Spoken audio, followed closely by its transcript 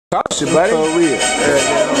Talk shit, buddy. For real.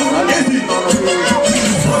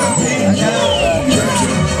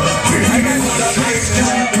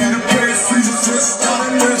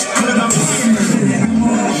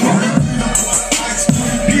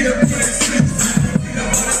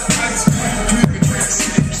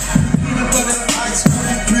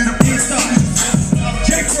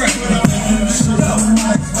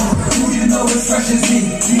 Fresh as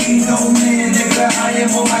me, ain't no man, nigga. I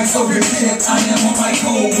am on my sober shit. I am on my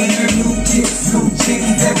cold winter, new kicks, new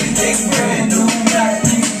chickens, everything brand new. Black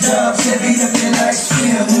job, Chevy looking like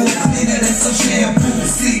shampoo, cleaner than some shampoo.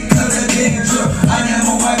 See, color dandruff. I am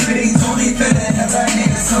on my face, only better as I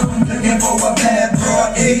handsome. Looking for a bad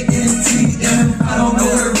broad, A-N-T-M. I don't know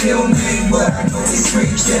her real name, but I know he's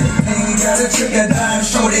freaking. Ain't got a trick or dime,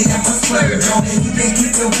 shorty, I'm a splurge on it. You think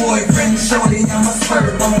keep your boyfriend, shorty, I'm a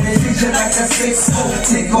spurge on it. Treat you like a 6'0",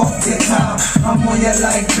 take off your top. I'm on you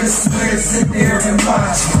like Chris Square, sit there and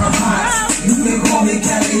watch. I'm hot, you can call me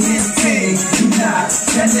Cali his king. You not,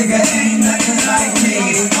 that nigga ain't nothing like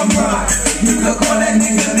me. I'm rock, you can call that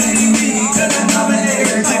nigga mini-me. Cause I'm an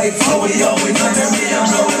air type, so he always under me. I'm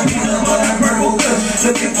rolling peanut butter purple cup,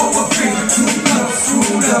 looking for a freak. 2 cups,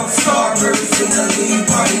 screwed up, Starburst in the lead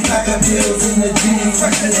party. Pack of pills in the gym,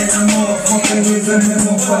 fresher than a motherfucker. Here's a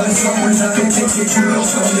memo for the summer, I can take your girl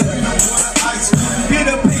from me.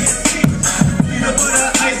 Peanut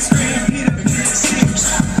butter ice cream, peanut butter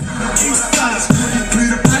chips, Eastside,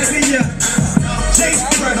 Ivy, Chase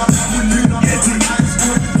bread, Izzy,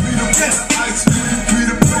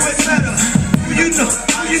 do it better.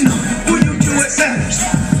 You know, who you do it better.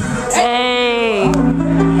 Hey.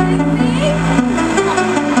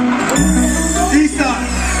 Eastside,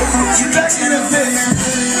 you back in the pit.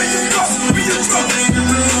 Where you go?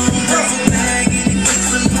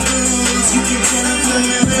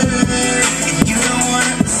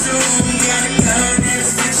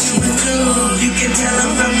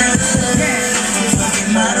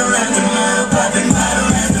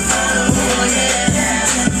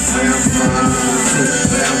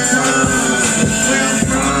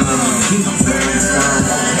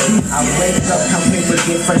 I wake up, come paper,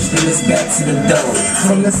 get fresh, then it's back to the dough.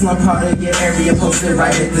 From the slum part of your area, posted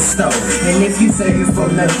right at the stove. And if you say you're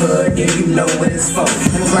from the hood, then you know what it's for.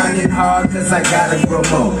 I'm grinding hard cause I gotta grow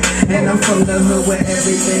more. And I'm from the hood where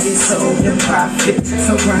everything is sold and profit.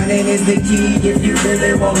 So grinding is the key if you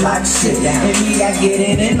really won't lock shit down. And me, I get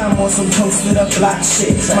it and I'm on some posted up block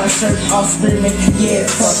shit. My shirt all screaming, yeah,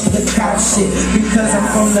 fuck the cop shit. Because I'm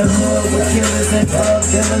from the hood with killers and drug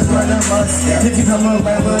dealers running us. If you come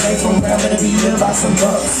around, but they gon' grab it and be here by some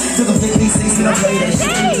bucks. Took a 56 and I play that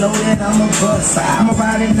shit, you know that I'm a bust. I'm a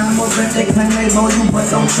ride and I'm a rep, they claim they loyal, but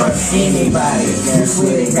don't trust anybody. That's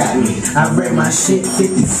where they got me. I read my shit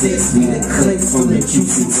 56, be the clicks from the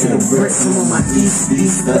juicy to the bricks. I'm on my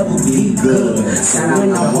East, double B good. So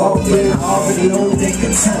when I walk in, I already know they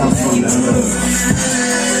can tell I'm from the hood.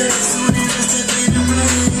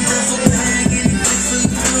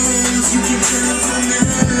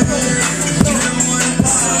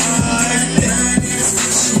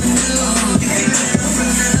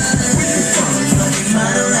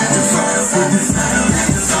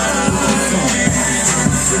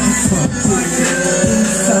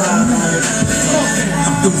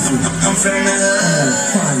 I'm feeling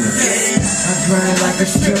I grind like a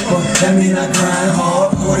stripper, that mean I grind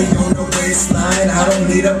hard. 40 on the waistline, I don't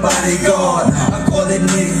need a bodyguard. I call it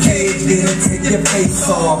Nick Cage, then take your face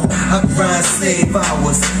off. I grind slave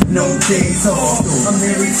hours, no days off. I'm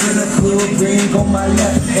married to the club, ring on my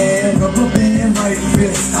left hand, rubber band right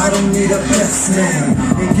wrist. I don't need a best man.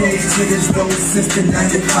 Engaged to this road since the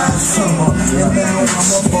 95 summer. And now I'm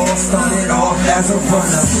a boss, started off as a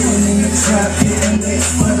runner. Sitting in the trap, getting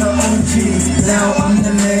licks for the OGs. Now I'm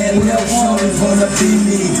the man, little shorties wanna be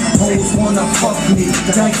me. Hoes wanna fuck me,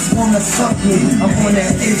 dykes wanna suck me. I'm on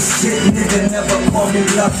that ish shit, nigga never call me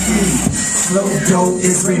lucky. Slow dough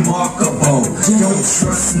is remarkable, don't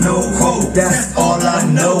trust no hoe, that's all I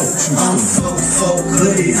know. I'm so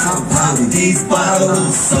goody, I pop these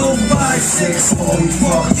bottles. So 5'6", only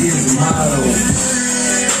fuck his model.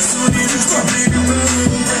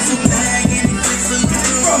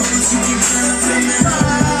 You can